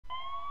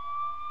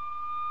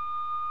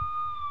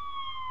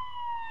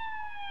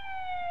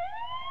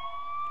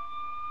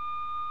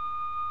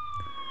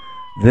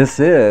This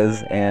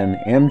is an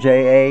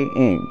MJA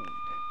Inc.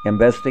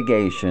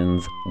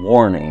 Investigations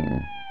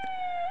warning.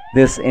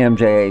 This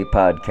MJA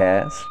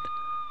podcast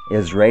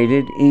is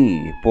rated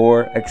E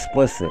for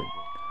explicit.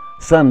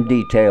 Some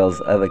details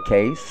of a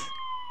case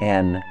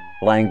and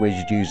language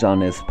used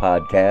on this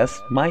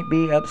podcast might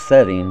be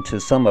upsetting to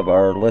some of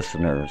our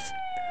listeners.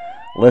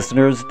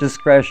 Listeners'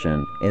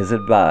 discretion is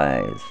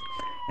advised.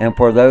 And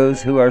for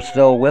those who are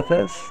still with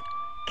us,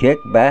 kick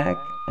back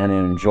and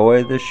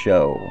enjoy the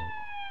show.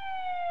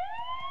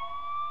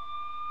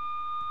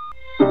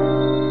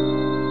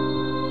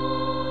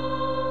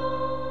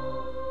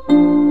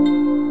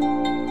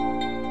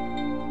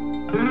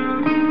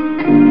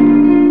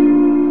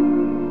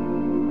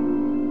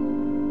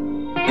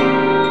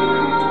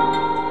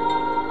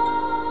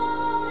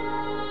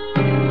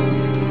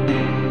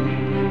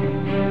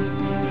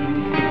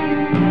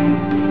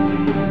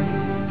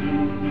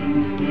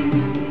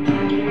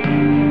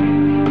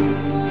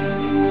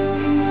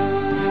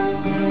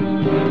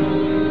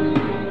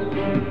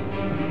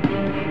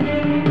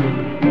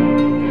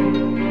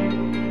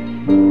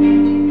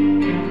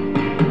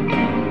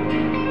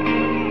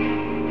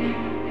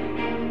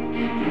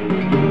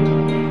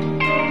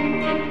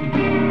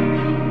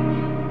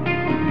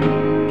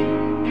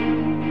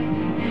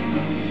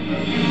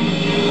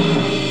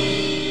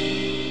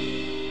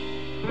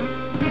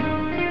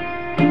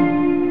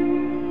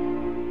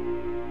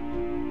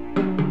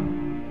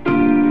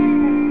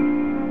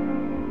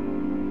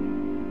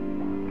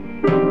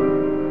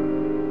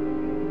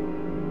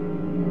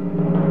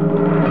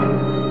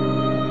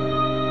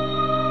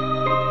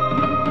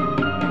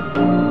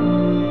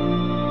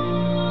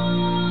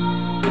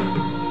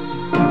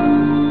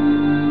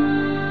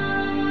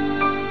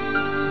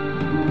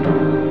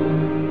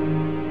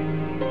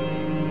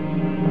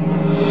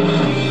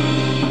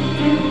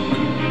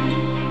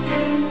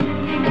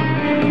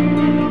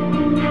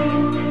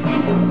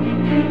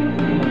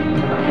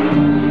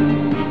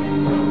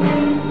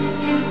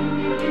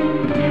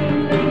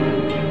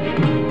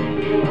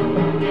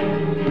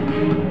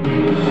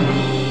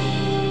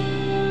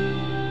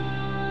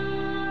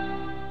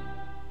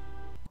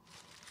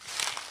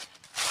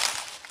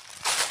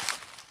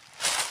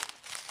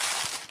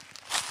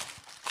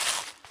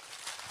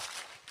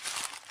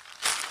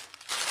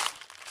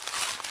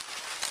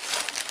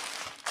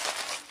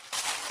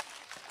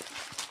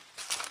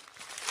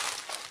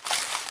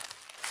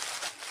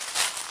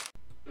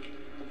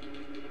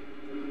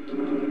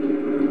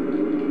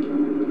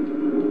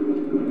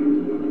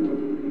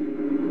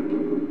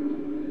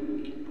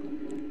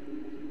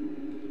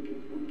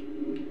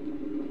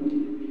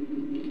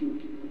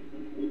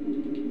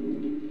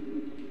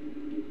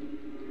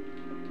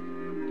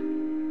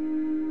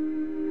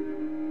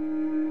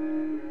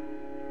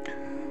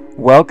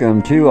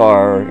 Welcome to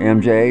our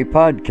MJA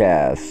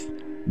podcast,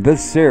 the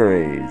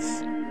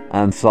series,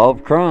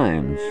 Unsolved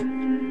Crimes,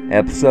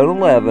 Episode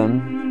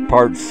 11,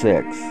 Part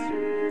 6.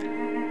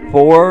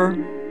 4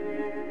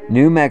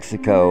 New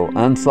Mexico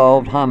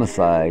Unsolved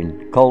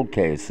Homicide Cold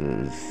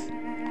Cases.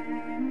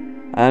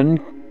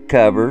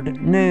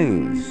 Uncovered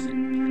News.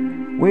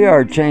 We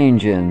are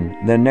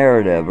changing the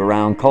narrative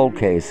around cold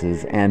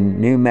cases and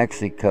New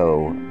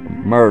Mexico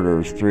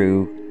murders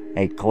through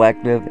a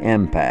collective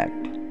impact.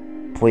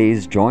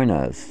 Please join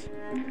us.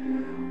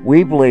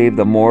 We believe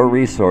the more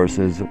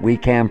resources we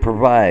can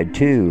provide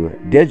to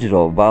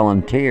digital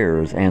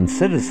volunteers and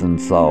citizen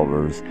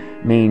solvers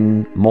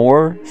mean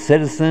more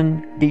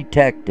citizen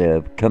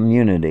detective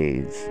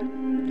communities.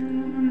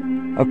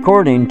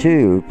 According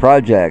to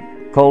Project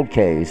Cold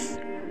Case,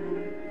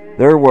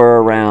 there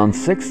were around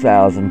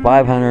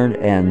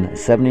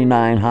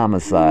 6,579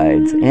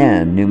 homicides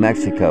in New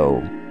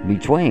Mexico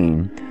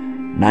between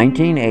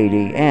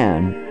 1980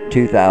 and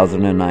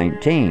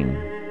 2019.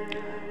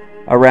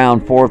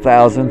 Around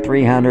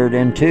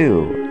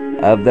 4,302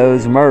 of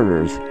those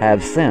murders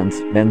have since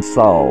been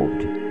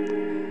solved.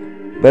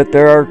 But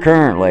there are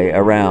currently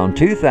around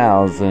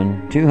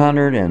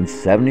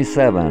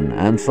 2,277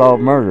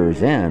 unsolved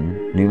murders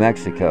in New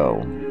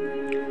Mexico.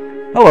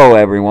 Hello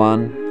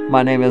everyone,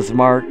 my name is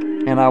Mark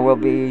and I will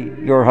be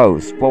your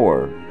host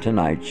for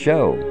tonight's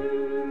show.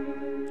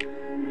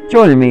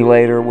 Joining me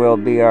later will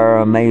be our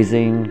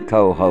amazing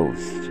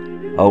co-host,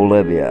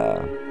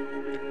 Olivia.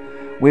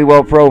 We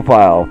will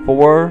profile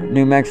 4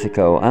 New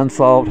Mexico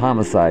unsolved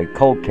homicide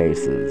cold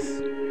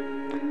cases.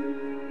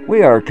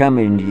 We are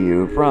coming to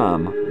you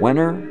from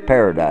Winter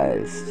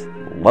Paradise,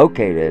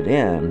 located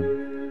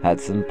in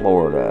Hudson,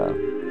 Florida.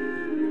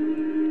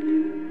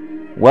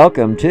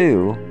 Welcome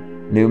to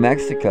New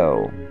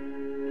Mexico.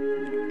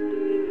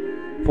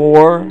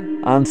 4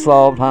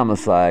 unsolved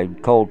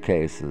homicide cold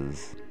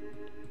cases.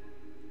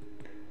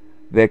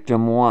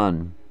 Victim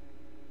 1.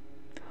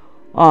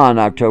 On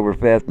October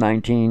 5,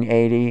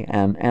 1980,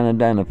 an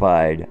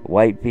unidentified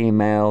white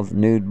female's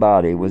nude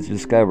body was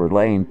discovered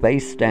laying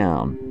face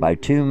down by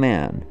 2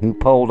 men who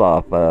pulled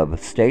off of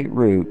State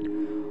Route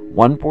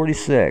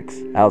 146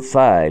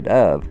 outside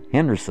of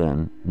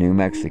Henderson, New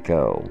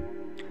Mexico.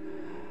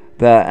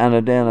 The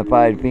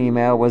unidentified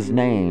female was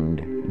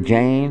named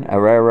Jane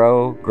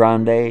Herrero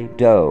Grande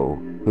Doe,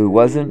 who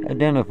wasn't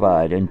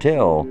identified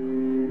until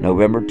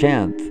November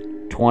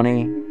 10th,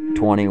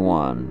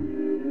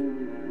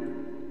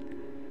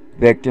 2021.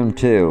 Victim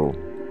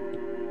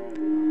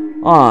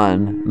 2.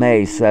 On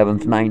May 7,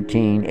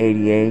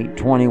 1988,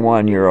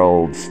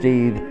 21-year-old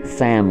Steve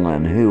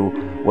Sandlin, who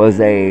was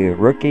a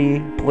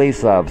rookie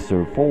police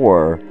officer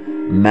for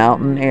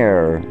Mountain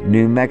Air,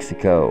 New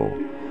Mexico,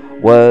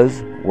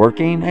 was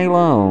working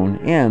alone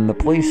in the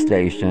police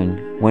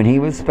station when he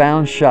was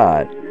found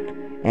shot,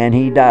 and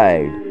he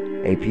died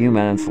a few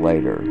minutes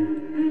later.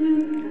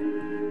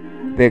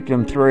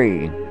 Victim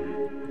 3.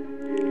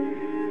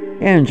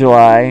 In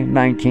July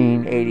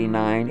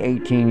 1989,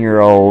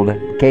 18-year-old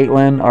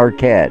Caitlin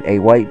Arquette, a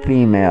white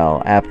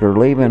female, after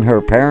leaving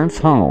her parents'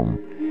 home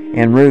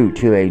en route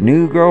to a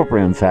new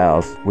girlfriend's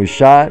house, was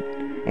shot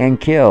and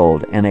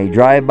killed in a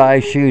drive-by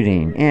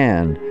shooting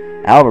in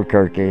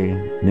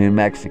Albuquerque, New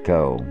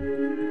Mexico.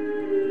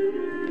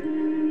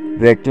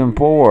 Victim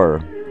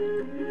 4.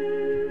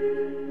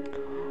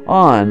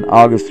 On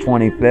August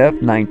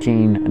 25,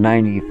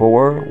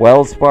 1994,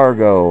 Wells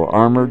Fargo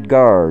Armored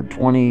Guard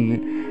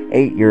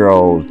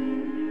 28-year-old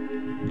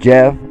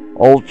Jeff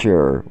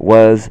Olcher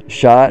was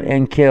shot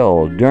and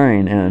killed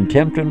during an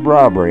attempted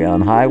robbery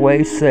on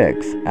Highway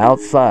 6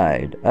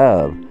 outside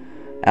of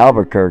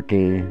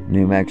Albuquerque,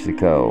 New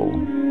Mexico.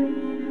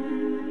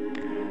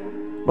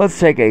 Let's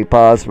take a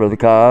pause for the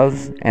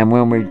cause, and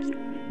when we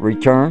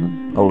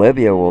return,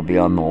 Olivia will be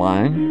on the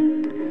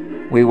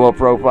line. We will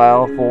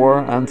profile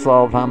 4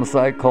 unsolved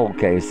homicide cold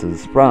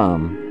cases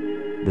from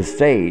the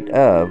state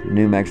of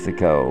New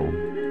Mexico.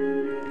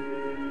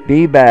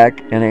 Be back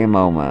in a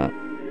moment.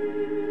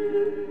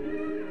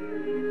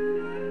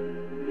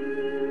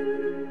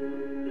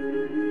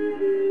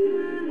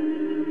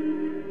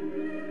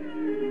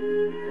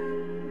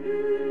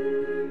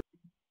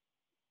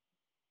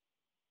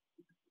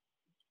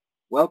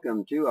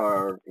 Welcome to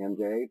our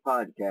MJ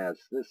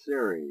podcast, this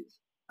series,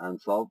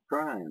 Unsolved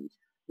Crimes.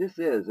 This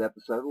is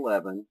episode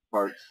 11,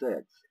 part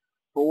 6,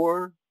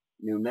 4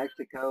 New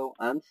Mexico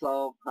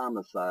Unsolved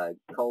Homicide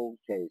Cold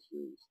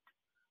Cases.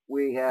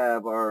 We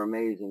have our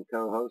amazing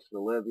co-host,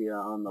 Olivia,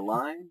 on the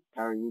line.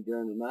 How are you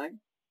doing tonight?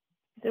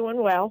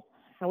 Doing well.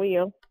 How are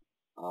you?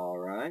 All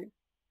right.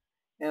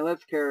 And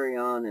let's carry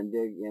on and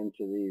dig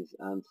into these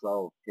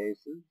unsolved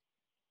cases.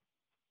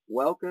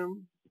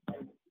 Welcome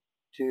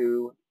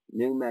to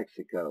New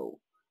Mexico.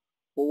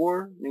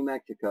 4 New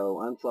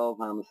Mexico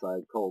Unsolved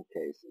Homicide Cold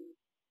Cases.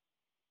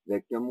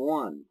 Victim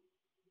 1.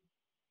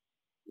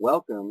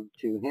 Welcome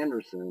to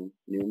Henderson,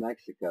 New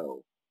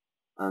Mexico.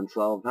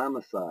 Unsolved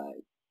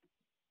Homicide.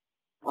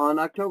 On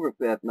October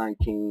 5,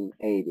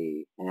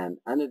 1980, an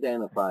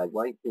unidentified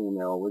white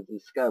female was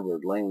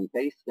discovered laying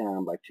face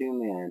down by 2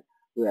 men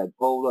who had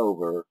pulled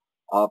over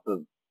off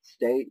of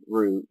State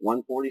Route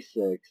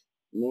 146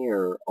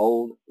 near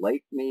Old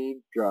Lake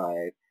Mead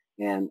Drive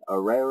and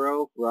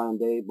Arroyo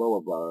Grande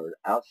Boulevard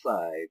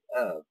outside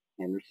of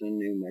Henderson,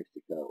 New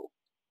Mexico.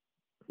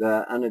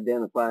 The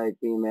unidentified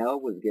female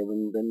was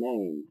given the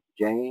name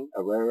Jane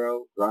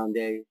Herrero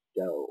Grande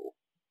Doe.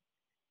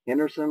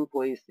 Henderson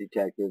Police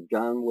Detective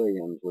John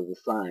Williams was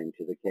assigned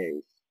to the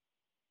case.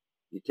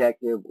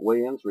 Detective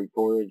Williams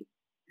reported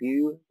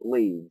few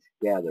leads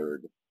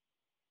gathered.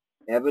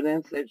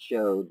 Evidence that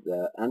showed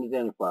the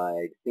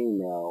unidentified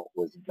female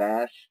was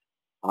bashed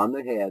on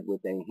the head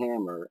with a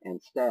hammer and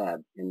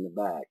stabbed in the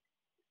back.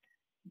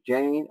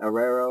 Jane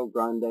Herrero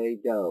Grande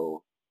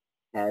Doe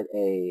had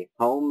a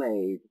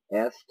homemade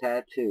S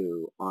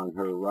tattoo on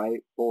her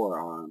right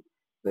forearm,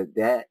 but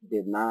that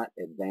did not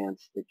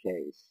advance the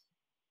case.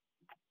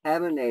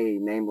 Having a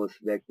nameless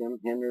victim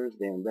hinders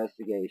the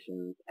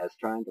investigation as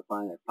trying to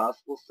find a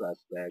possible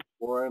suspect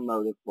or a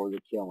motive for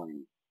the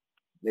killing.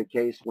 The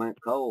case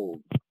went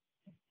cold.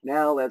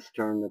 Now let's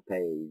turn the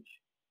page.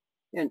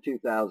 In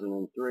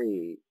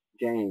 2003,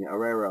 Jane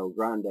Herrero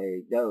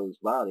Grande Doe's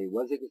body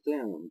was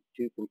exhumed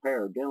to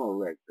compare dental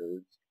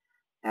records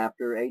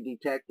after a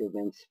detective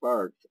in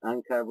Sparks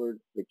uncovered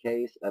the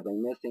case of a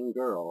missing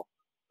girl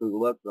who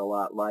looked a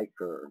lot like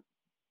her.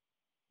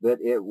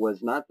 But it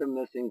was not the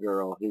missing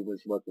girl he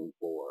was looking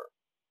for.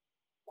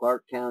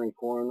 Clark County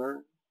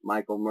Coroner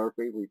Michael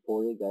Murphy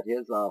reported that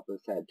his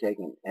office had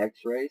taken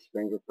x-rays,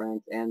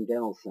 fingerprints, and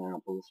dental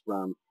samples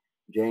from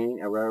Jane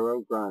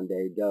Herrero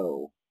Grande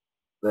Doe.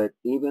 But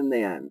even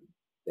then,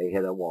 they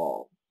hit a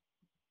wall.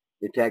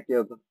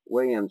 Detective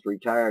Williams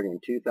retired in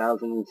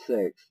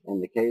 2006,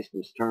 and the case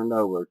was turned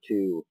over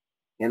to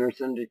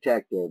Henderson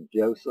Detective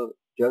Joseph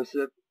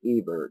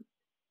Ebert.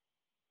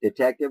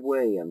 Detective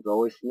Williams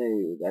always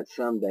knew that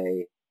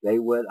someday they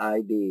would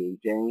ID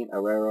Jane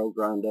Herrero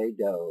Grande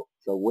Doe,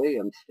 so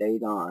Williams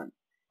stayed on,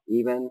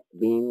 even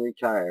being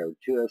retired,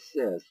 to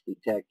assist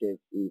Detective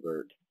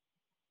Ebert.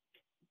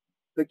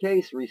 The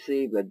case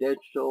received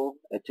additional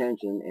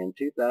attention in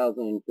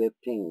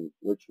 2015,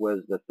 which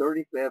was the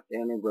 35th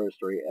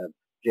anniversary of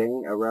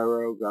Jane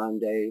Herrero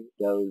Grande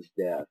Doe's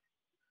death.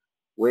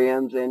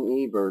 Williams and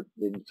Ebert,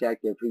 the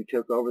detective who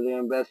took over the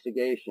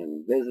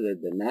investigation,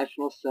 visited the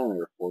National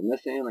Center for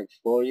Missing and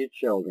Exploited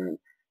Children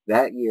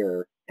that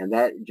year, and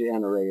that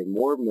generated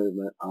more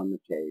movement on the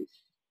case.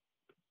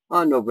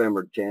 On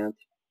November 10,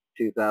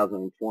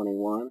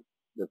 2021,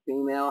 the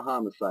female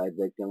homicide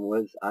victim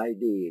was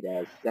ID'd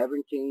as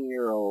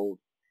 17-year-old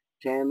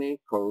Tammy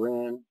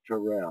Corinne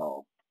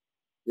Terrell.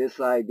 This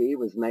ID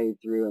was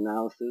made through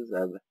analysis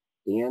of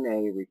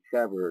DNA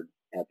recovered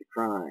at the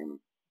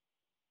crime.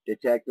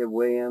 Detective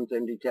Williams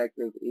and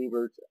Detective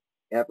Ebert's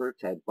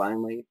efforts had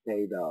finally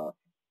paid off.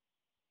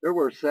 There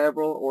were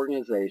several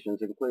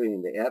organizations,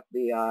 including the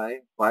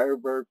FBI,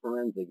 Firebird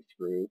Forensics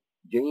Group,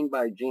 Gene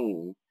by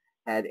Gene,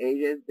 had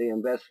aided the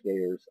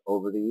investigators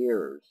over the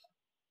years.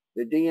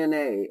 The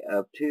DNA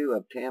of two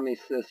of Tammy's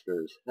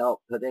sisters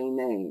helped put a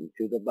name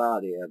to the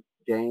body of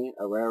Jane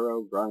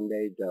Herrero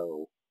Grande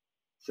Doe.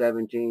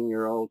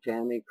 17-year-old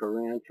Tammy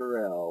Corinne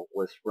Terrell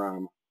was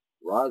from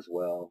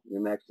Roswell,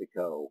 New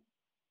Mexico.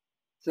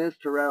 Since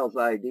Terrell's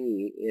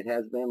ID, it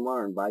has been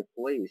learned by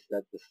police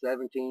that the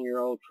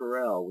 17-year-old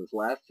Terrell was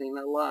last seen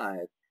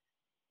alive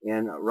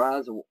at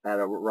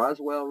a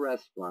Roswell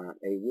restaurant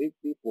a week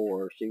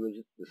before she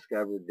was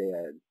discovered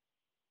dead.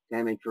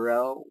 Tammy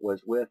Terrell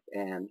was with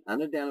an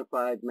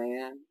unidentified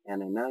man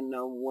and an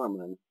unknown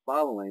woman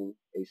following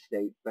a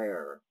state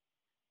fair.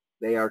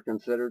 They are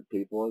considered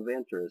people of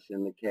interest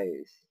in the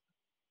case.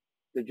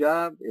 The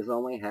job is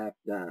only half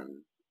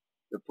done.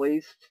 The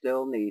police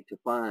still need to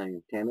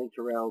find Tammy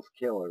Terrell's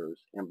killers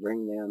and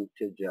bring them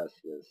to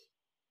justice.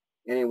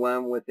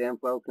 Anyone with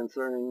info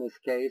concerning this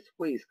case,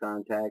 please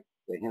contact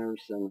the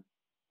Henderson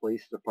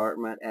Police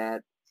Department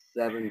at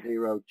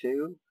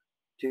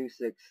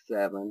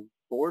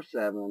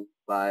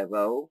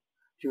 702-267-4750.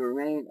 To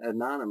remain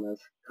anonymous,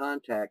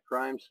 contact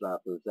Crime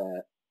Stoppers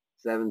at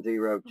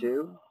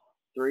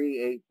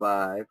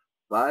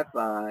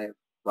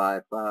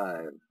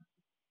 702-385-5555.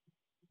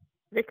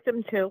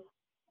 Victim 2.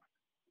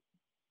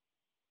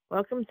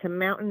 Welcome to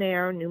Mountain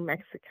Air, New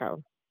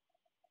Mexico.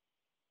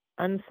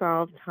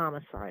 Unsolved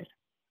Homicide.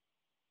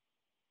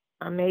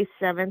 On May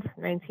 7th,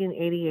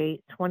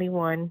 1988,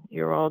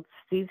 21-year-old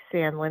Steve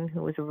Sandlin,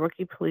 who was a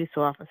rookie police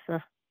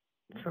officer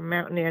from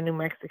Mountain Air, New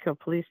Mexico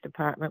Police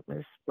Department,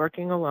 was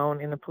working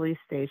alone in the police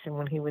station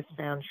when he was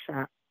found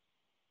shot.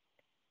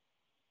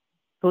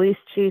 Police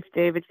Chief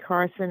David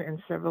Carson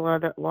and several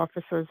other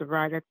officers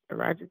arrived at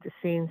the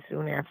scene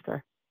soon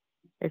after.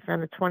 They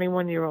found the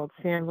 21-year-old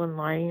Sandlin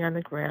lying on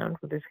the ground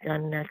with his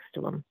gun next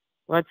to him.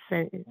 Blood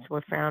stains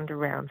were found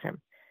around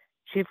him.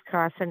 Chief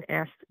Carson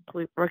asked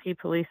the rookie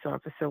police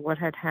officer what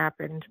had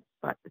happened,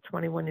 but the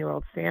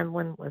 21-year-old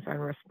Sandlin was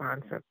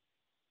unresponsive.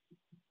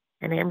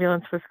 An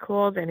ambulance was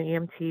called and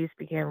EMTs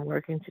began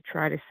working to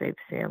try to save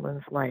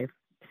Sandlin's life.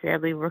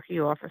 Sadly,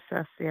 rookie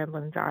officer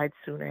Sandlin died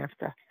soon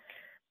after.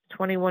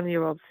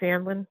 21-year-old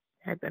Sandlin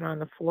had been on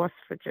the force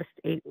for just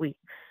 8 weeks.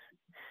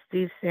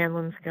 Steve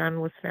Sandlin's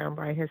gun was found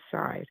by his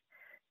side.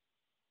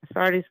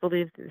 Authorities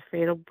believe that the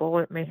fatal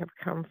bullet may have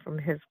come from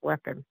his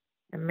weapon.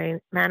 The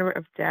manner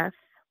of death,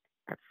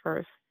 at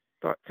first,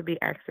 thought to be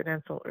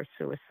accidental or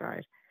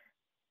suicide.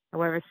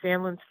 However,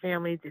 Sandlin's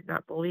family did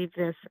not believe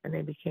this, and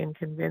they became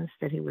convinced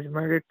that he was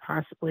murdered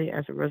possibly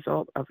as a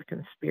result of a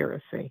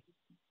conspiracy.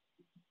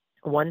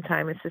 A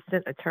one-time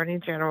Assistant Attorney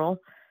General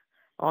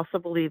also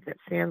believed that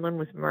Sandlin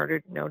was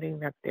murdered, noting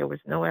that there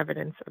was no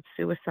evidence of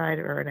suicide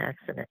or an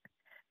accident.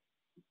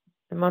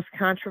 The most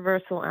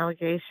controversial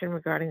allegation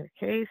regarding the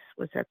case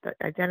was that the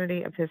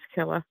identity of his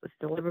killer was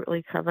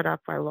deliberately covered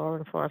up by law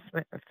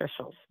enforcement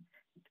officials.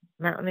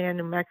 Mountain Air,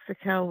 New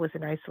Mexico was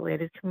an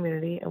isolated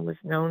community and was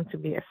known to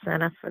be a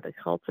center for the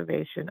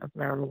cultivation of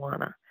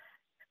marijuana.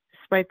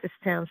 Despite this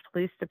town's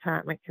police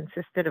department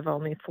consisted of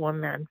only 4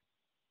 men,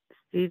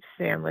 Steve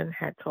Sandlin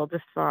had told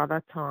his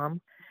father,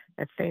 Tom,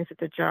 that things at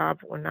the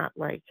job were not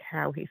like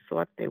how he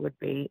thought they would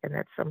be and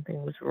that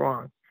something was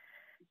wrong.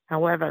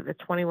 However, the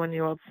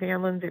 21-year-old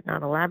Sandlin did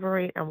not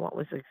elaborate on what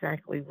was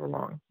exactly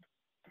wrong.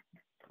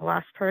 The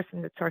last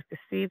person to talk to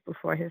Steve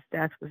before his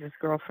death was his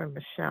girlfriend,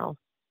 Michelle.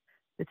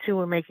 The two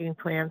were making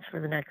plans for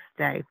the next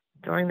day.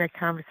 During their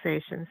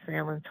conversation,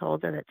 Sandlin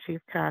told her that Chief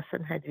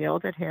Carson had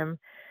yelled at him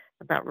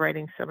about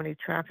writing so many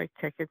traffic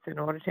tickets and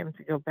ordered him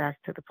to go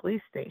back to the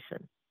police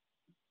station.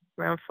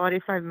 Around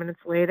 45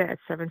 minutes later, at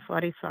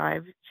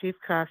 7:45, Chief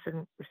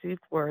Carson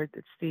received word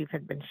that Steve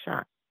had been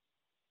shot.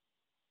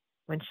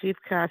 When Chief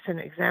Carson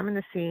examined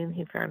the scene,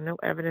 he found no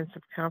evidence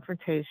of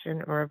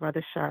confrontation or of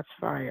other shots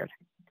fired.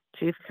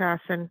 Chief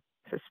Carson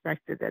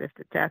suspected that if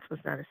the death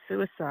was not a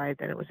suicide,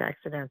 then it was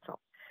accidental.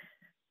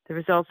 The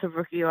results of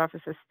rookie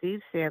officer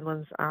Steve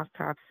Sandlin's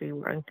autopsy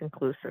were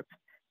inconclusive.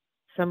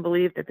 Some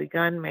believe that the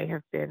gun may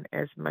have been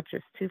as much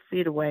as 2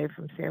 feet away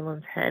from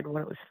Sandlin's head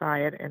when it was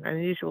fired, an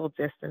unusual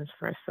distance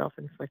for a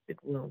self-inflicted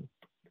wound.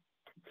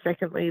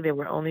 Secondly, there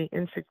were only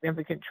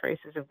insignificant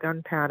traces of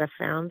gunpowder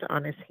found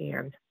on his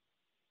hand,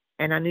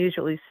 an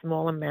unusually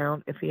small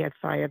amount if he had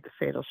fired the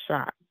fatal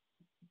shot.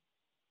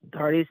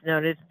 Authorities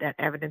noted that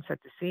evidence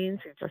at the scene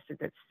suggested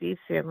that Steve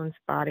Sandlin's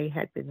body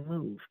had been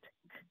moved.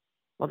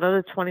 Although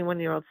the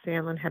 21-year-old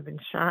Sandlin had been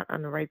shot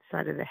on the right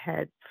side of the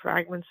head,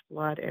 fragments,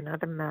 blood, and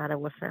other matter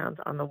were found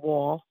on the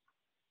wall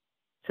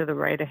to the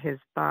right of his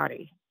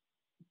body.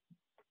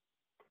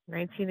 In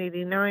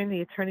 1989,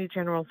 the Attorney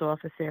General's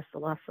office asked the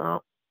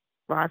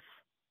Los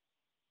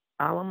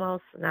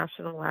Alamos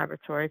National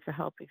Laboratory for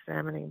help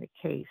examining the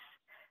case.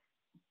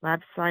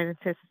 Lab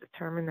scientists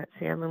determined that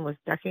Sandlin was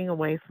ducking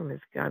away from his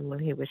gun when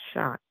he was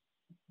shot.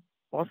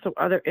 Also,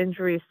 other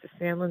injuries to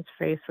Sandlin's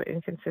face were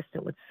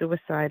inconsistent with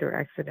suicide or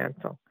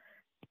accidental.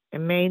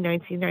 In May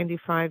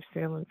 1995,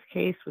 Sandlin's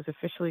case was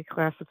officially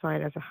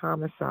classified as a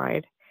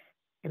homicide,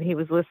 and he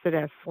was listed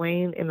as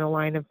slain in the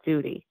line of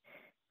duty.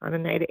 On the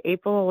night of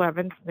April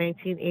 11,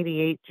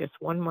 1988, just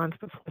 1 month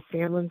before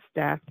Sandlin's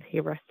death, he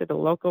arrested a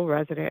local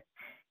resident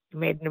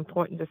and made an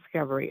important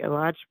discovery, a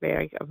large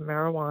bag of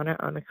marijuana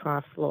on the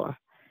car floor.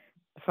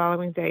 The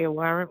following day, a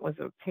warrant was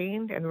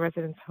obtained and the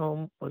resident's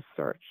home was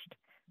searched.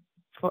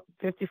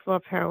 54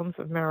 pounds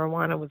of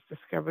marijuana was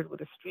discovered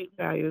with a street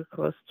value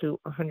close to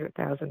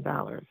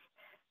 $100,000.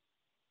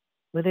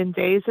 Within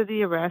days of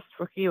the arrest,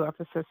 rookie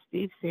officer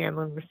Steve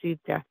Sandlin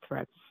received death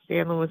threats.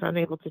 Sandlin was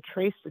unable to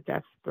trace the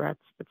death threats,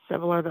 but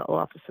several other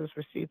officers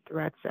received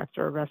threats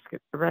after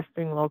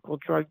arresting local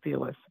drug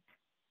dealers.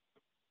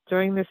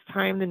 During this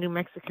time, the New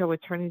Mexico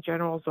Attorney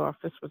General's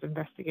office was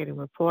investigating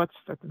reports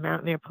that the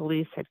Mountaineer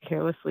police had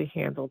carelessly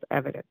handled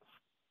evidence.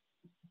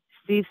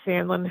 Steve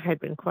Sandlin had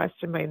been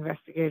questioned by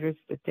investigators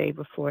the day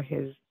before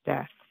his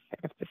death.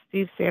 After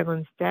Steve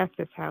Sandlin's death,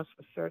 his house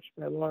was searched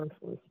by law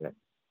enforcement.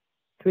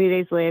 3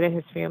 days later,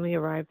 his family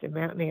arrived in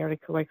Mountaineer to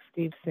collect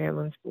Steve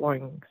Sandlin's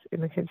belongings.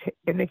 In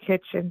the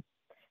kitchen,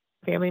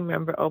 a family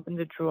member opened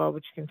a drawer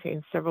which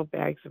contained several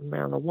bags of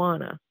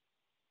marijuana.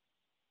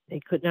 They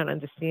could not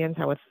understand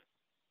how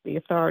the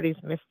authorities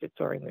missed it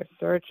during their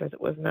search, as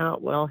it was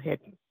not well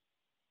hidden.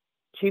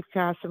 Chief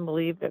Carson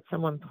believed that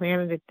someone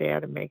planted it there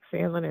to make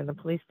Sandlin and the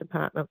police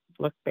department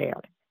look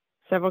bad.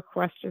 Several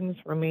questions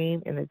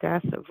remain in the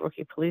death of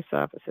rookie police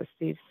officer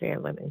Steve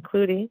Sandlin,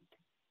 including: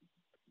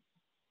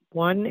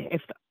 1,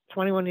 if the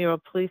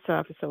 21-year-old police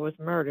officer was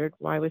murdered,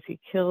 why was he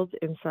killed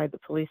inside the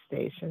police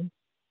station?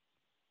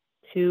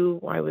 2,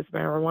 why was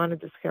marijuana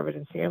discovered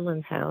in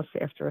Sandlin's house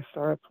after a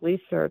thorough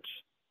police search?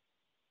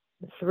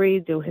 3,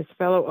 do his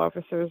fellow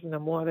officers know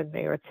more than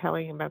they are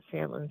telling about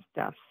Sandlin's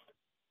death?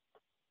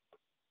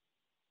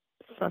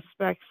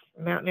 Suspects,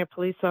 Mountaineer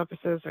police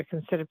officers are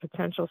considered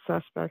potential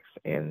suspects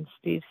in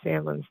Steve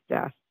Sandlin's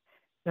death.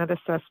 Another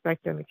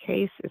suspect in the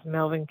case is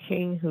Melvin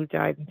King, who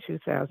died in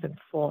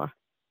 2004.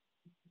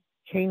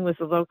 King was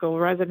a local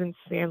resident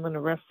Sandlin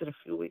arrested a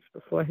few weeks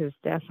before his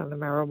death on the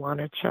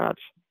marijuana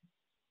charge.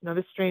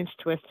 Another strange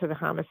twist to the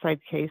homicide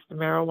case, the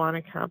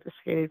marijuana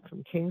confiscated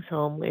from King's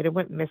home later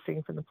went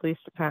missing from the police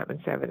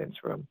department's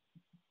evidence room.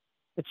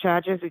 The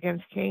charges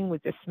against King were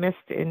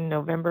dismissed in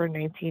November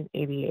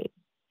 1988.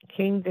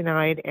 King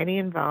denied any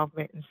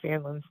involvement in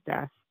Sandlin's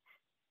death.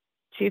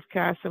 Chief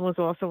Carson was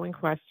also in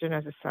question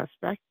as a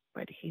suspect,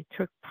 but he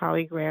took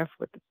polygraph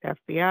with the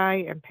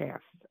FBI and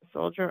passed. A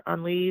soldier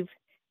on leave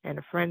and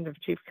a friend of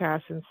Chief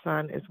Carson's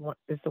son is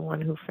the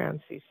one who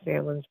found Steve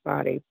Sandlin's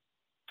body.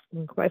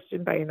 When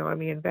questioned by an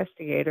Army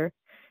investigator,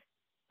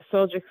 the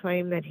soldier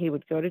claimed that he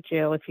would go to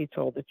jail if he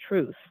told the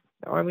truth.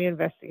 The Army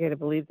investigator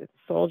believed that the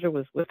soldier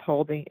was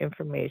withholding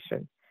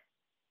information.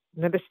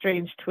 Another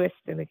strange twist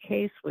in the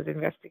case was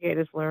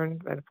investigators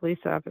learned that a police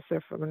officer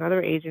from another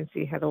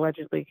agency had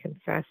allegedly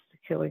confessed to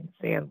killing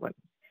Sandlin.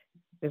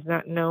 It is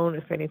not known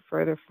if any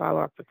further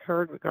follow-up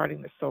occurred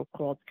regarding the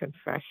so-called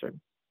confession.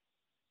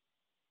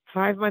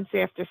 5 months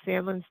after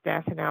Sandlin's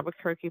death, an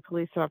Albuquerque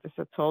police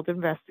officer told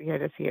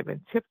investigators he had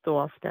been tipped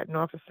off that an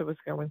officer was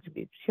going to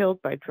be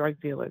killed by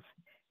drug dealers.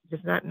 It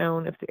is not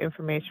known if the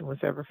information was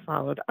ever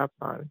followed up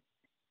on.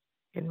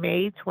 In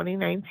May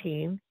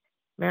 2019,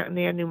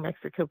 Mountaineer, New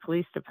Mexico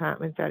Police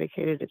Department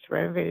dedicated its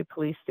renovated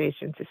police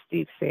station to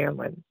Steve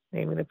Sandlin,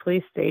 naming the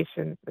police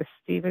station the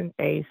Stephen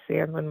A.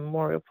 Sandlin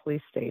Memorial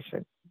Police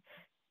Station.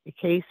 The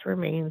case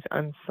remains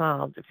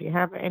unsolved. If you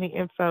have any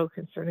info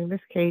concerning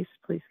this case,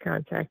 please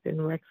contact the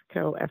New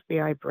Mexico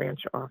FBI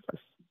branch office.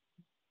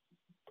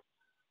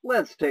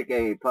 Let's take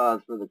a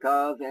pause for the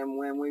cause, and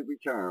when we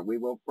return, we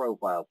will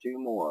profile 2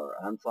 more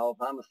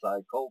unsolved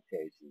homicide cold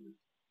cases.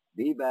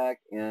 Be back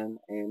in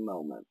a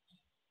moment.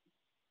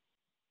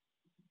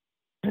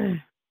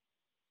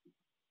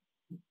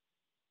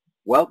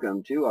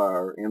 Welcome to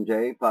our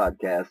MJ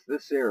podcast,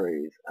 this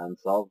series,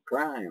 Unsolved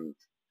Crimes.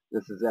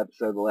 This is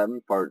episode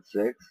 11, part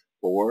 6,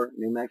 for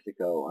New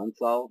Mexico,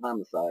 Unsolved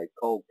Homicide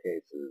Cold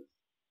Cases.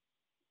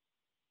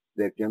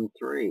 Victim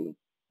 3.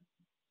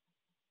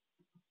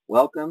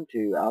 Welcome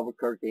to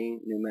Albuquerque,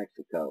 New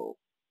Mexico.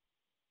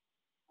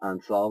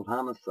 Unsolved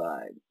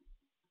Homicide.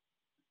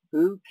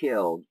 Who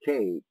killed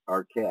Kate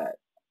Arquette?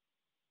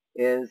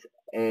 Is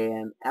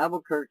an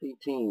Albuquerque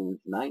teen's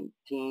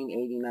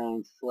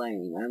 1989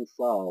 slaying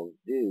unsolved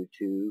due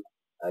to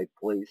a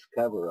police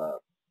cover-up.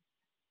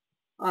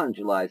 On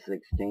July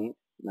 16,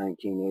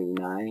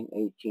 1989,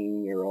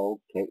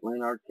 18-year-old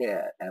Caitlin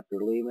Arquette, after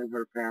leaving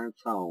her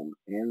parents' home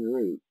en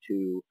route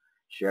to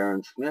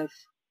Sharon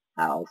Smith's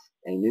house,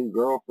 a new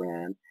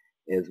girlfriend,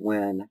 is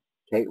when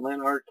Caitlin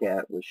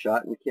Arquette was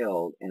shot and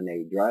killed in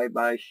a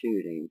drive-by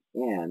shooting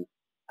in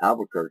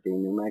Albuquerque,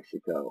 New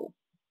Mexico.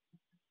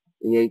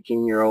 The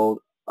 18-year-old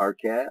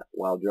Arquette,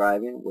 while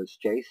driving, was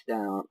chased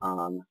down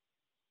on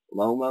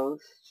Lomos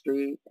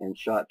Street and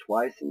shot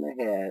twice in the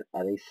head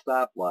at a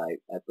stoplight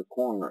at the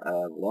corner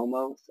of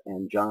Lomos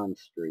and John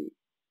Street.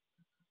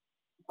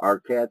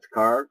 Arquette's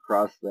car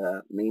crossed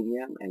the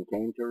median and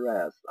came to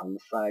rest on the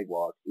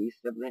sidewalk east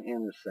of the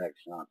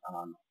intersection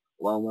on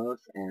Lomos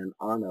and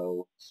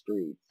Arno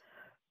Streets.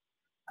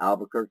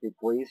 Albuquerque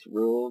police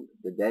ruled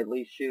the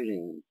deadly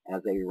shooting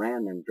as a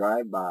random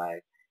drive-by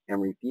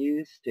and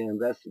refused to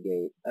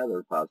investigate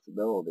other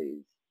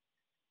possibilities.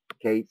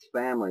 Kate's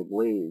family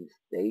believes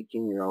the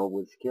 18-year-old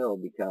was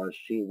killed because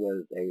she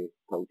was a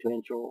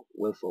potential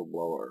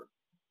whistleblower.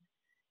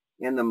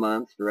 In the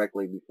months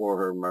directly before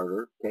her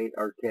murder, Kate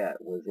Arquette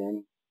was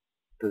in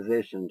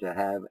position to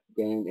have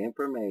gained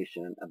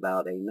information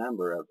about a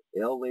number of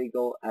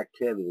illegal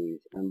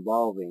activities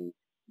involving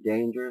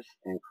dangerous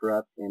and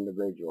corrupt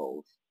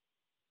individuals.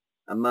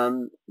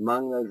 Among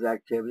those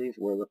activities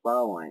were the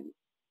following: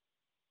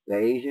 the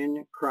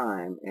Asian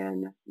crime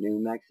in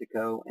New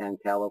Mexico and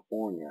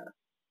California,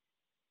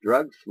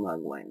 drug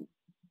smuggling,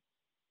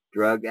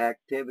 drug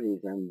activities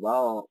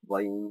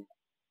involving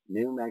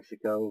New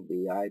Mexico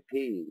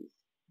VIPs,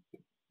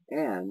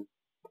 and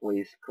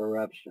police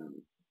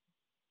corruption.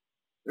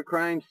 The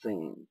crime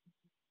scene.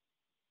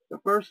 The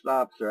first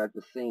officer at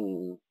the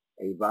scene,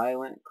 a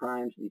violent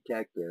crimes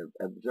detective,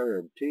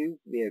 observed two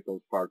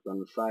vehicles parked on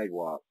the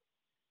sidewalk: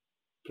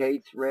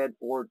 Kate's red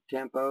Ford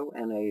Tempo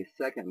and a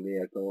second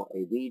vehicle,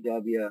 a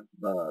VW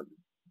Bug.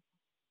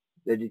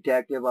 The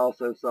detective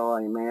also saw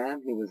a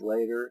man who was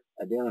later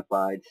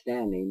identified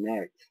standing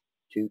next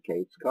to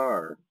Kate's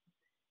car.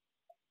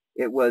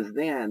 It was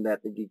then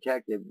that the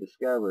detective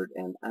discovered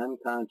an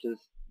unconscious,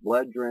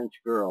 blood-drenched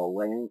girl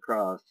laying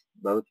across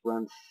both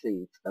front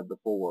seats of the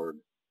Ford.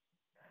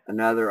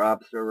 Another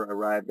officer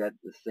arrived at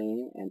the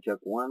scene and took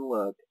one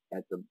look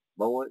at the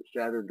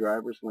bullet-shattered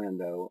driver's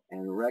window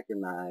and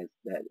recognized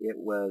that it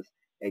was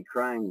a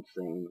crime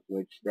scene,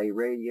 which they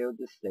radioed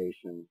the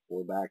station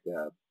for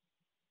backup.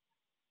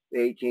 The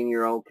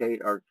 18-year-old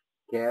Kate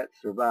Arquette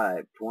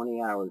survived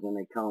 20 hours in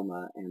a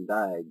coma and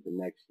died the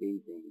next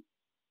evening.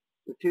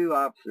 The two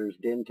officers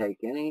didn't take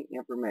any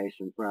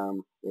information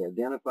from the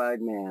identified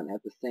man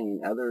at the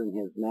scene other than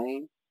his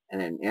name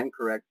and an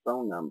incorrect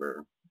phone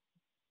number.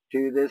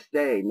 To this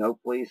day, no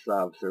police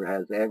officer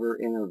has ever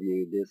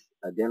interviewed this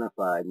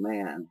identified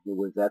man who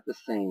was at the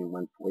scene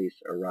when police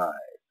arrived.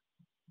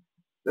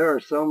 There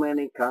are so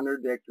many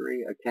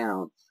contradictory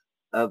accounts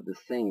of the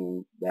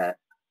scene that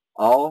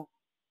all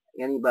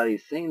anybody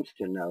seems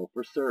to know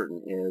for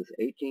certain is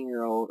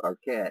 18-year-old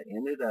Arquette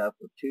ended up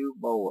with 2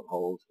 bullet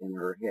holes in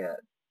her head.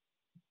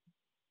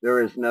 There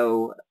is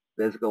no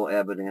physical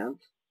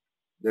evidence,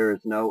 there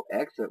is no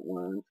exit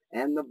wounds,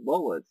 and the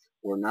bullets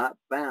were not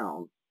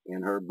found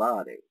in her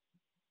body.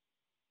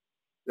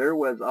 There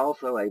was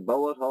also a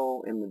bullet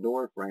hole in the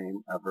door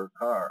frame of her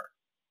car.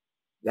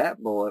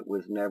 That bullet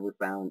was never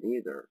found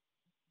either.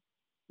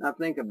 Now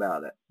think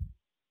about it.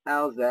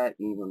 How's that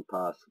even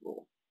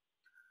possible?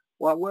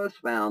 What was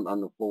found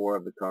on the floor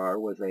of the car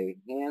was a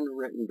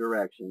handwritten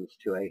directions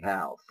to a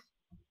house.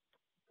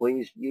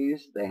 Police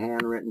used the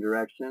handwritten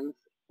directions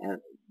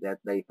that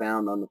they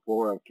found on the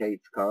floor of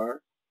Kate's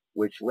car,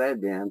 which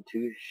led them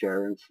to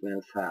Sharon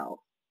Smith's house.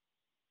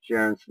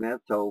 Sharon Smith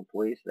told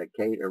police that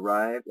Kate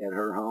arrived at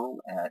her home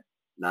at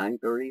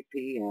 9:30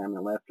 p.m.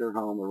 and left her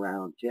home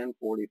around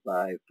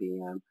 10:45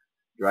 p.m.,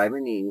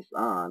 driving east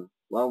on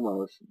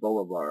Lomos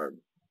Boulevard.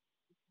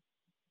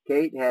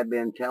 Kate had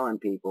been telling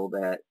people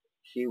that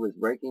she was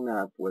breaking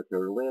up with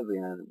her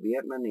live-in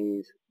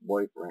Vietnamese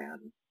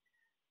boyfriend,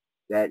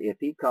 that if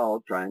he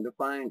called trying to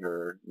find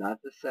her, not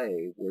to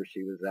say where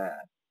she was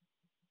at.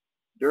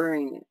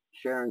 During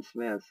Sharon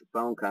Smith's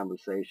phone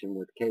conversation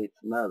with Kate's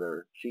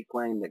mother, she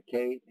claimed that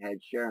Kate had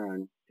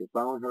Sharon to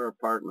phone her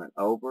apartment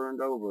over and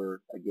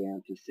over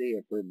again to see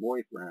if her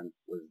boyfriend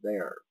was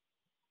there.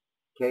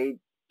 Kate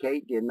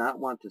did not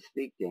want to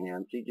speak to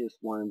him. She just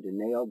wanted to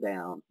nail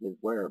down his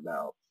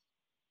whereabouts.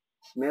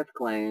 Smith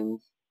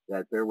claims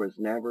that there was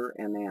never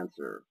an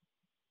answer.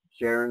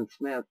 Sharon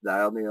Smith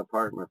dialed the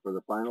apartment for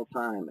the final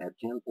time at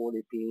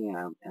 10:40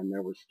 p.m. and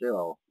there was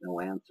still no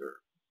answer.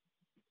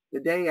 The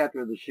day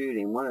after the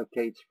shooting, one of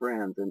Kate's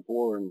friends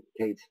informed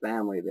Kate's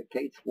family that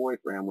Kate's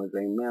boyfriend was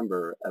a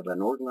member of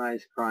an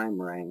organized crime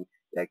ring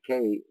that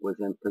Kate was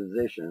in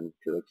position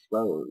to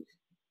expose.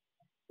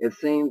 It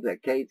seems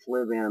that Kate's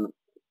live-in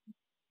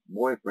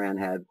boyfriend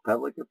had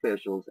public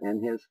officials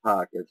in his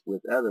pockets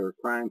with other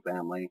crime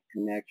family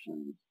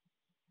connections.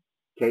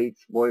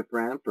 Kate's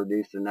boyfriend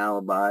produced an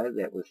alibi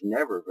that was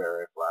never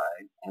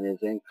verified and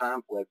is in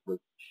conflict with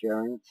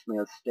Sharon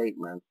Smith's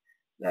statement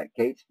that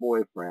Kate's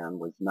boyfriend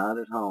was not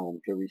at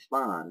home to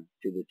respond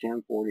to the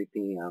 10:40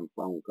 p.m.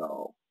 phone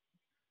call.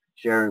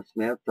 Sharon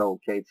Smith told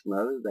Kate's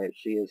mother that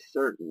she is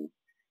certain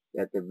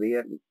that the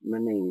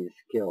Vietnamese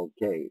killed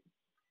Kate.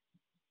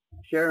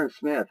 Sharon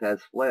Smith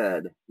has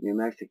fled New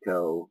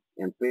Mexico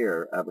in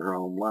fear of her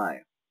own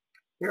life.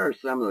 Here are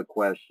some of the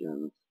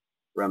questions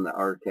from the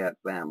Arquette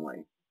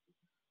family.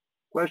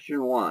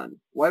 Question 1.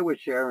 Why would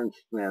Sharon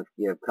Smith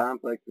give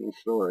conflicting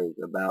stories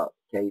about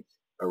Kate's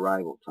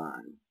arrival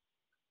time?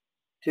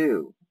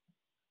 2.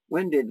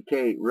 When did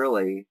Kate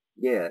really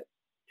get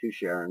to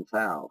Sharon's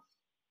house?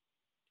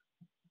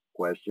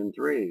 Question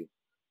 3.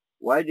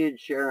 Why did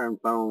Sharon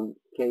phone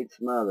Kate's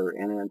mother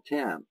in an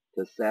attempt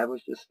to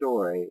establish a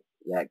story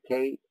that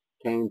Kate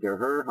came to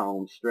her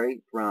home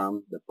straight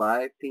from the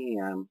 5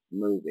 p.m.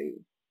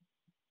 movie?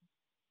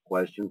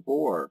 Question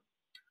 4.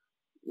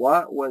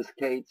 What was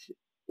Kate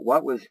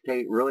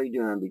really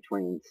doing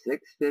between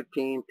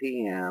 6:15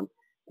 p.m.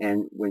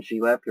 and when she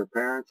left her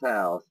parents'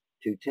 house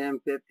to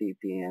 10:50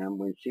 p.m.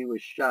 when she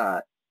was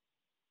shot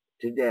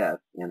to death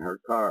in her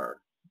car?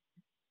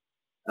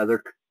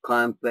 Other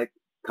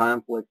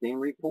conflicting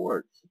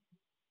reports.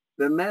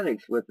 The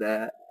medics with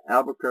the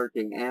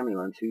Albuquerque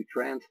ambulance who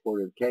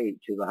transported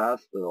Kate to the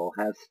hospital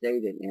have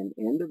stated in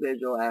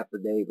individual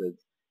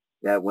affidavits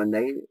that when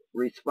they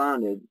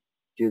responded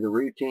to the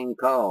routine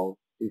call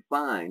to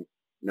find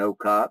no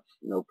cops,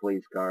 no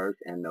police cars,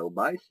 and no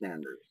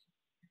bystanders,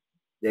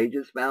 they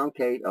just found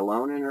Kate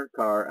alone in her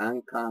car,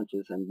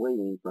 unconscious and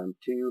bleeding from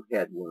 2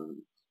 head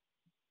wounds.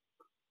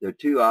 The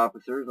 2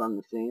 officers on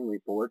the scene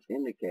reports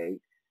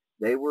indicate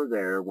they were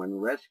there when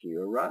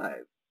rescue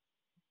arrived.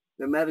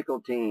 The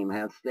medical team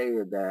has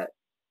stated that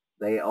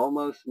they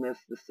almost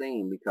missed the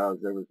scene because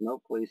there was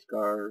no police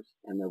cars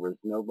and there was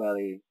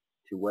nobody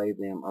to wave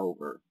them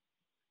over.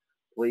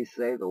 Police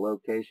say the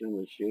location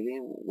of the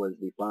shooting was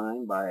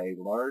defined by a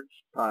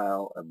large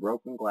pile of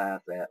broken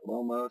glass at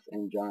Lomos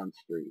and John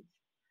Streets.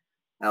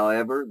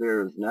 However,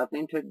 there is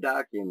nothing to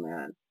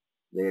document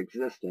the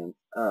existence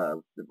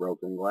of the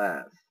broken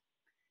glass.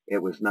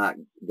 It was not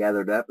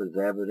gathered up as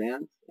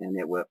evidence, and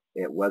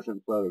it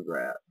wasn't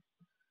photographed.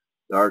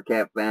 The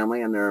Arquette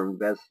family and their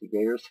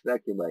investigators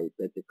speculate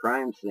that the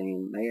crime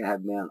scene may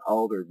have been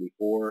altered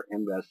before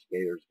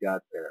investigators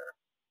got there.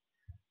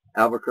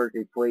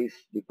 Albuquerque Police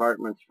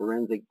Department's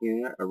forensic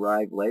unit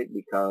arrived late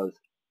because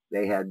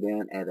they had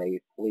been at a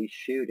police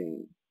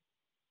shooting.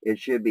 It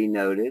should be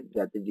noted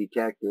that the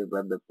detective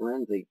of the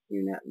forensic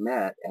unit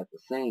met at the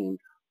scene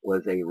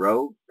was a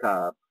rogue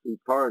cop who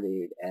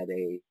partied at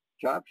a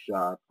chop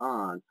shop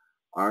on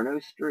Arno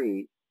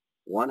Street,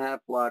 1/2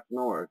 block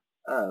north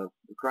of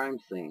the crime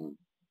scene.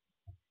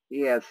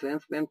 He has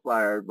since been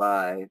fired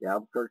by the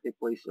Albuquerque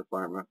Police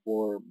Department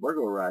for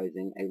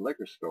burglarizing a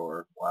liquor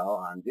store while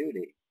on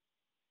duty.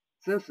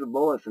 Since the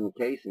bullets and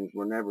casings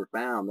were never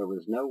found, there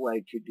was no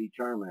way to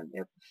determine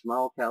if the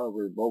small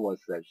caliber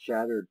bullets that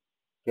shattered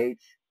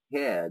Kate's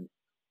head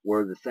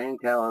were the same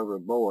caliber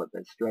bullet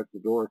that struck the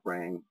door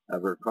frame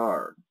of her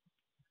car.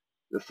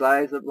 The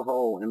size of the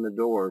hole in the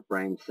door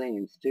frame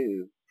seems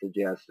to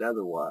suggest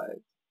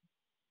otherwise.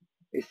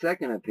 A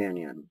second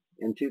opinion.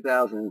 In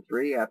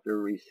 2003, after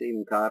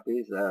receiving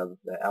copies of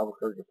the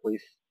Albuquerque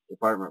Police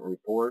Department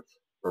reports,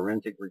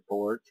 forensic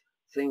reports,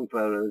 scene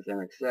photos,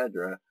 and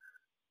etc.,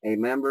 a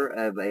member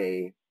of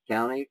a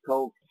county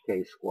cold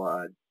case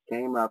squad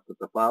came up with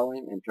the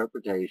following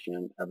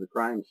interpretation of the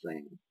crime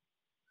scene.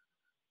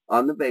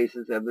 On the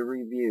basis of the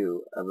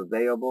review of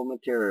available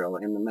material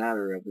in the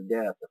matter of the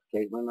death of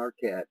Caitlin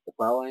Arquette, the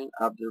following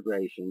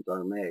observations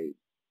are made.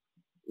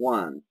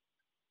 1.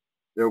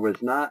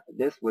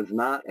 This was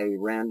not a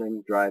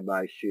random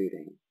drive-by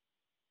shooting.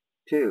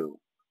 2.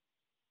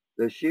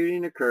 The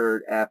shooting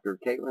occurred after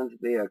Caitlin's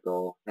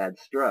vehicle had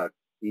struck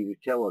the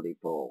utility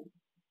pole.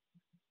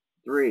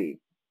 3.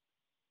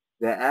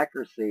 The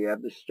accuracy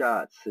of the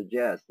shots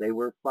suggests they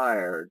were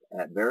fired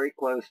at very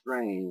close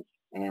range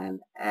and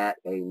at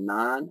a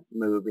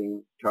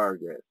non-moving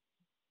target.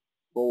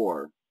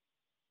 4.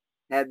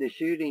 Had the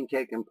shooting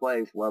taken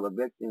place while the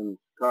victim's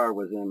car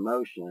was in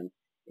motion,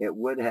 it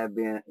would have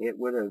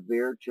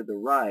veered to the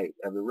right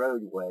of the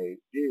roadway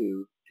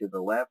due to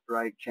the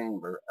left-right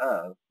chamber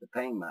of the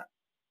pavement.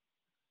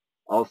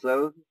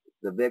 Also,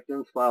 the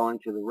victims falling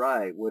to the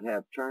right would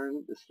have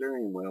turned the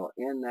steering wheel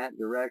in that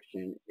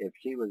direction if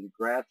she was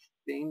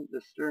grasping the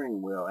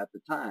steering wheel at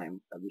the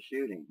time of the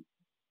shooting.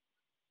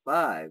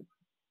 5.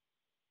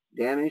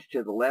 Damage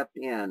to the left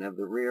end of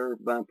the rear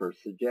bumper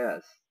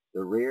suggests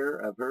the rear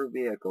of her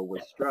vehicle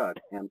was struck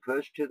and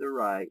pushed to the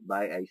right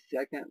by a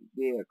second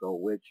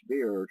vehicle which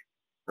veered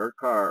her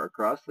car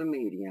across the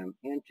median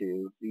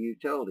into the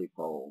utility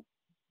pole.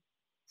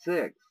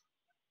 6.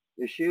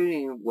 The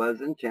shooting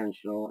was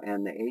intentional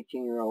and the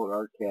 18-year-old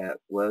Arquette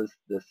was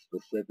the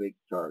specific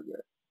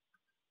target.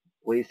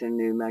 Police in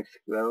New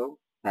Mexico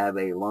have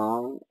a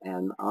long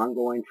and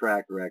ongoing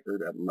track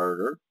record of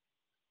murder,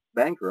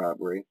 bank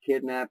robbery,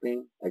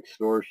 kidnapping,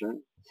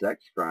 extortion,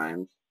 sex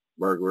crimes,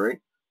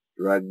 burglary,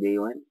 drug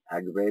dealing,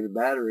 aggravated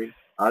battery,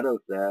 auto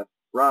theft,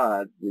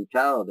 fraud,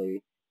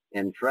 brutality,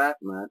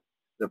 entrapment,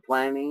 the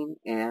planning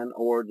and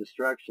or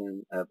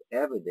destruction of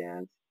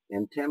evidence,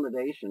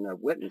 intimidation of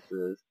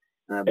witnesses,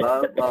 and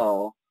above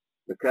all,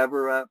 the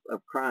cover-up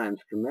of crimes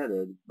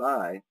committed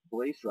by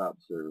police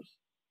officers.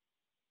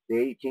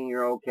 The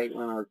 18-year-old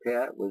Caitlin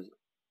Arquette was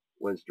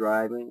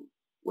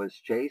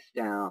chased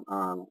down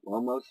on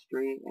Lomos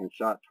Street and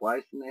shot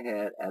twice in the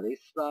head at a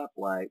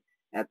stoplight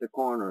at the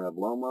corner of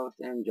Lomos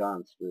and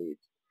John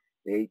Streets.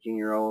 The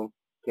 18-year-old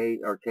Kate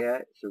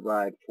Arquette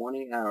survived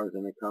 20 hours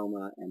in a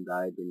coma and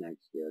died the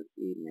next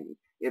evening.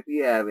 If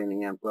you have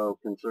any info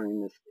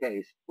concerning this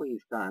case,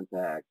 please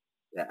contact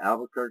the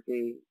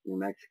Albuquerque, New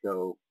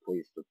Mexico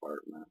Police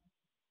Department.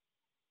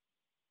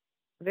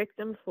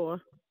 Victim 4.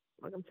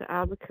 Welcome to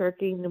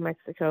Albuquerque, New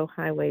Mexico,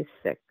 Highway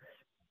 6.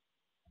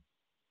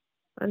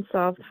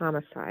 Unsolved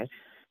homicide.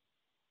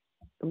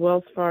 The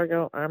Wells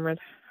Fargo Armored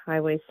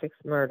Highway 6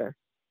 murder.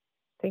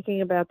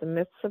 Thinking about the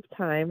myths of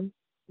time,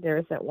 there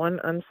is that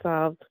one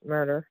unsolved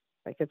murder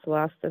that gets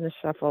lost in the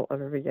shuffle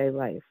of everyday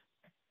life.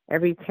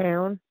 Every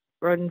town,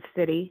 road, and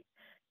city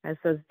has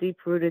those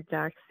deep-rooted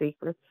dark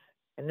secrets,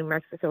 and New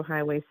Mexico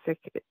Highway 6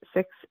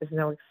 is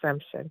no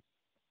exception.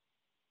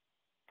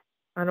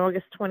 On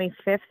August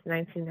 25th,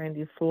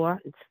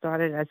 1994, it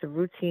started as a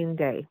routine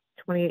day.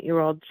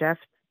 28-year-old Jeff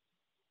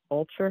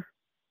Ulcher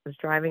was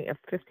driving and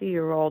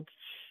 50-year-old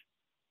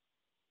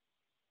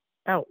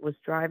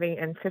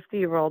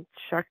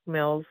Chuck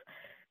Mills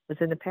was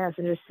in the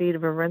passenger seat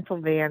of a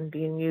rental van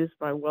being used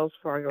by Wells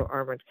Fargo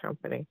Armored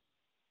Company.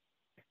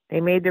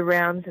 They made the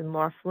rounds in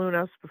Los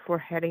Lunas before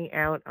heading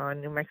out on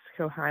New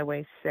Mexico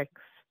Highway 6.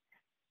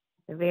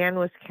 The van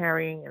was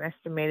carrying an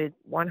estimated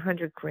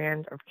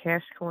 $100,000 of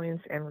cash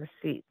coins and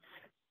receipts.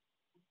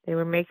 They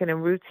were making a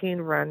routine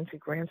run to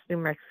Grants, New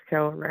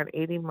Mexico, around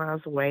 80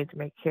 miles away to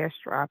make cash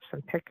drops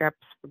and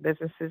pickups for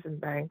businesses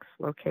and banks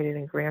located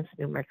in Grants,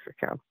 New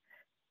Mexico.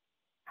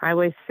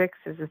 Highway 6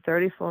 is a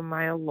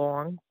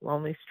 34-mile-long,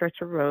 lonely stretch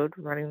of road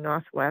running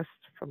northwest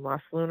from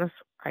Los Lunas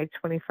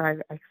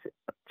I-25 exit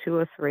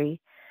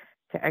 203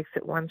 to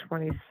exit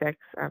 126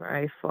 on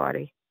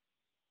I-40.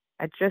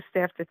 At just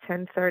after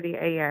 10:30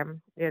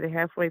 a.m., near the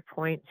halfway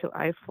point to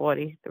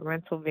I-40, the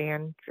rental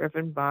van,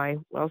 driven by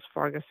Wells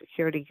Fargo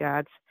security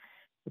guards,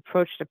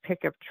 approached a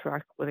pickup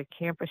truck with a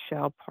camper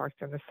shell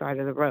parked on the side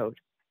of the road.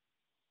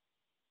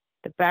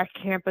 The back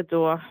camper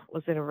door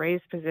was in a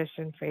raised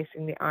position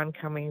facing the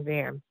oncoming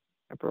van.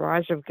 A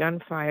barrage of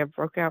gunfire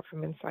broke out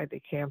from inside the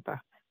camper.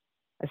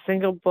 A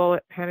single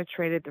bullet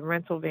penetrated the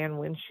rental van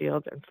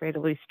windshield and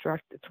fatally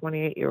struck the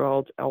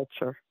 28-year-old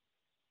Ulcher.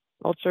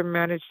 Ulcher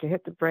managed to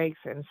hit the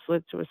brakes and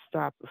slid to a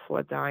stop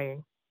before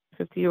dying.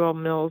 50-year-old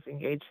Mills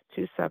engaged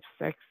two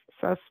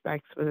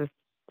suspects with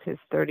his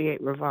 .38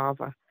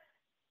 revolver.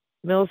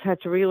 Mills had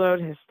to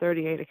reload his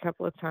 .38 a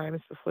couple of times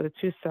before the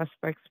two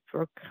suspects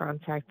broke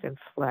contact and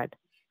fled.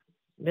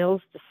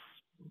 Mills,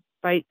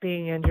 despite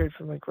being injured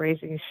from a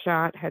grazing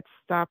shot, had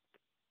stopped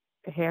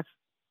the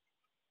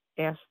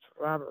half-assed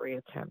robbery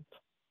attempt.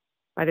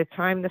 By the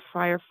time the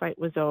firefight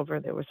was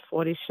over, there was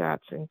 40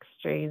 shots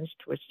exchanged,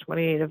 which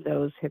 28 of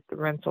those hit the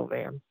rental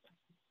van.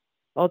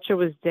 Ulcher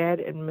was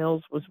dead and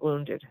Mills was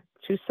wounded.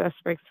 Two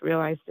suspects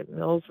realized that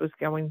Mills was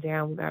going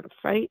down without a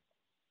fight,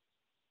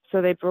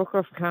 so they broke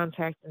off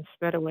contact and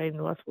sped away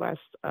northwest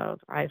of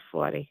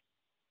I-40.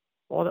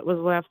 All that was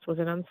left was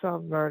an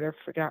unsolved murder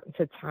forgotten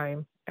to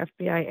time.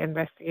 FBI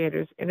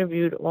investigators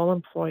interviewed all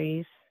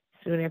employees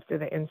soon after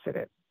the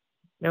incident.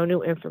 No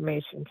new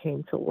information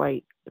came to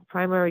light. The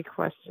primary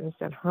questions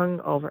that hung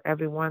over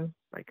everyone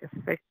like a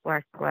thick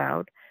black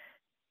cloud.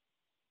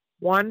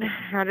 1,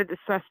 how did the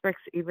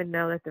suspects even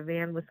know that the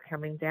van was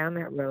coming down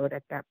that road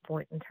at that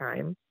point in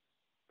time?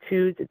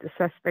 2, did the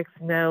suspects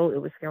know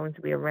it was going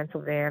to be a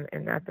rental van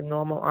and not the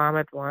normal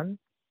armored one?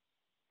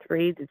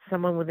 3, did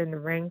someone within the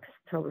ranks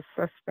tell the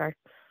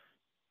suspects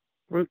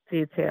route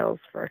details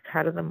for a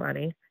cut of the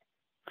money?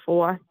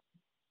 4,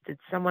 did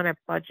someone at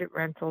Budget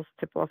Rentals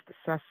tip off the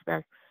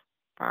suspects?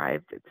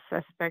 5, did the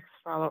suspects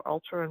follow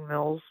Ulcher and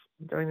Mills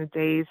during the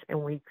days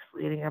and weeks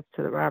leading up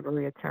to the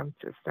robbery attempt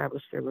to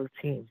establish their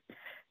routine?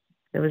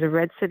 There was a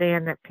red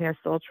sedan that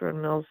passed Ulcher and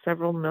Mills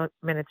several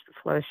minutes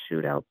before the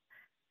shootout.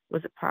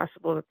 Was it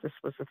possible that this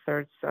was the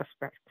third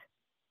suspect?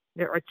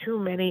 There are too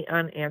many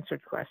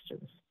unanswered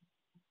questions.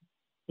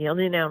 The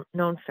only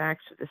known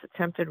facts of this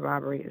attempted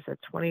robbery is that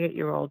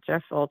 28-year-old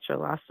Jeff Ulcher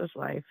lost his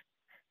life,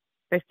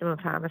 victim of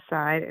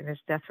homicide, and his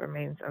death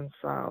remains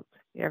unsolved.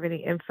 If you have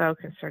any info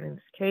concerning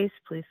this case,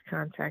 please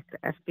contact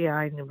the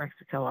FBI New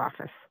Mexico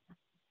office.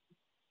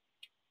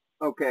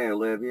 Okay,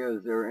 Olivia,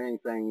 is there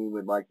anything you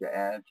would like to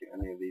add to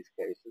any of these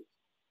cases?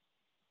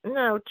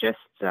 No, just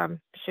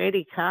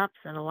shady cops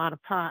and a lot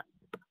of pot.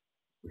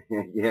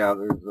 Yeah,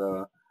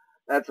 there's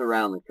that's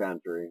around the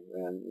country,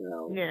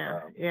 and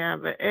Yeah,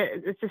 but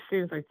it just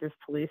seems like there's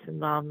police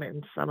involvement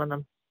in some of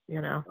them,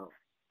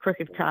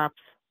 crooked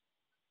cops.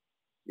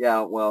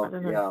 Yeah, well,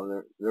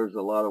 there's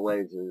a lot of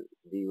ways to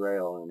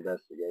derail an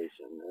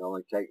investigation. It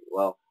only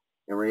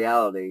in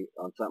reality,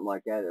 on something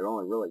like that, it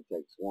only really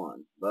takes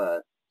one.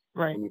 But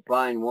when you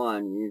find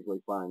one, you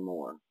usually find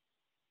more.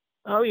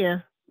 Oh yeah.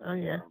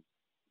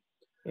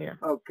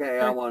 Okay,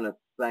 I want to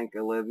thank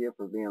Olivia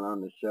for being on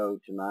the show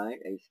tonight.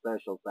 A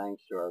special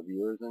thanks to our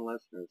viewers and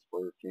listeners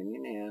for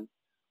tuning in,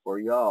 for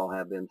y'all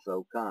have been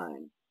so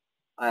kind.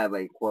 I have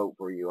a quote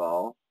for you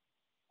all.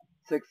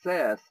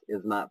 Success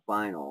is not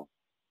final.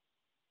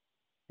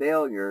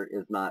 Failure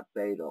is not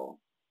fatal.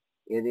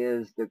 It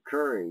is the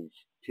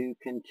courage to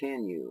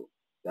continue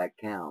that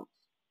counts.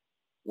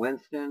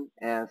 Winston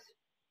S.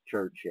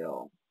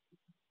 Churchill.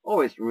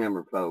 Always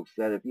remember, folks,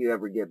 that if you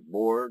ever get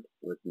bored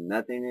with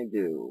nothing to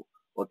do,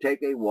 well,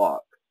 take a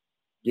walk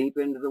deep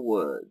into the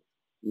woods.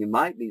 You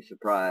might be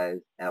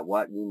surprised at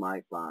what you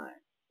might find.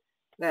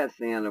 That's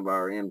the end of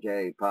our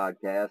MJ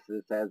podcast.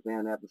 This has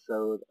been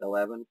episode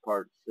 11,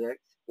 part 6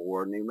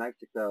 for New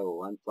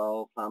Mexico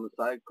Unsolved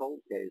Homicide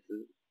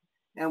Coldcases.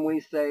 And we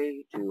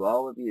say to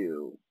all of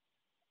you,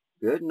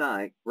 good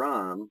night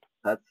from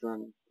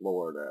Hudson,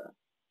 Florida.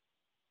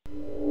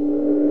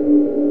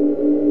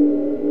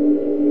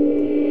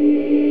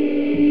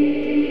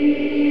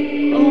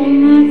 All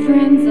my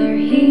friends are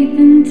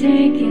heathen,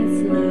 take it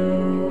slow.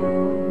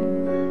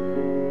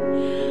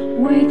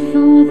 Wait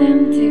for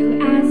them to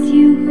ask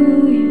you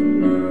who you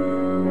know.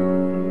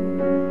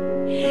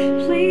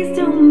 Please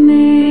don't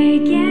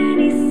make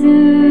any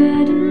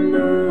sudden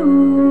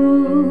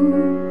moves.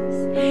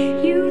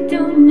 You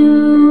don't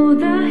know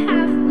the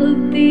half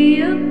of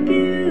the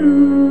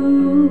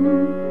abuse.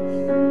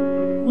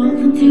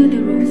 Welcome to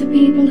the rooms of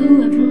people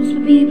who have rooms for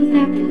people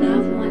that they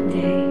love one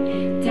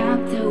day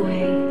docked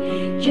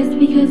away. Just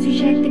because you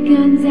check the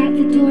guns at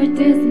the door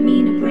doesn't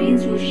mean our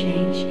brains will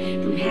change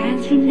from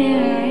hands from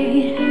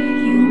day.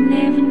 You'll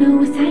never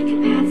know a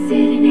psychopath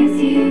sitting next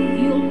to you.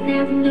 You'll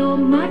never know a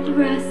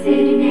murderer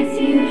sitting next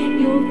to you.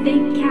 You'll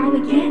think how we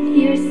get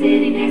here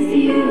sitting next to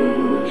you.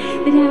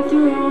 But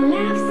after all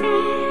I've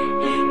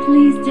said,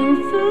 please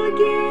don't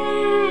forget.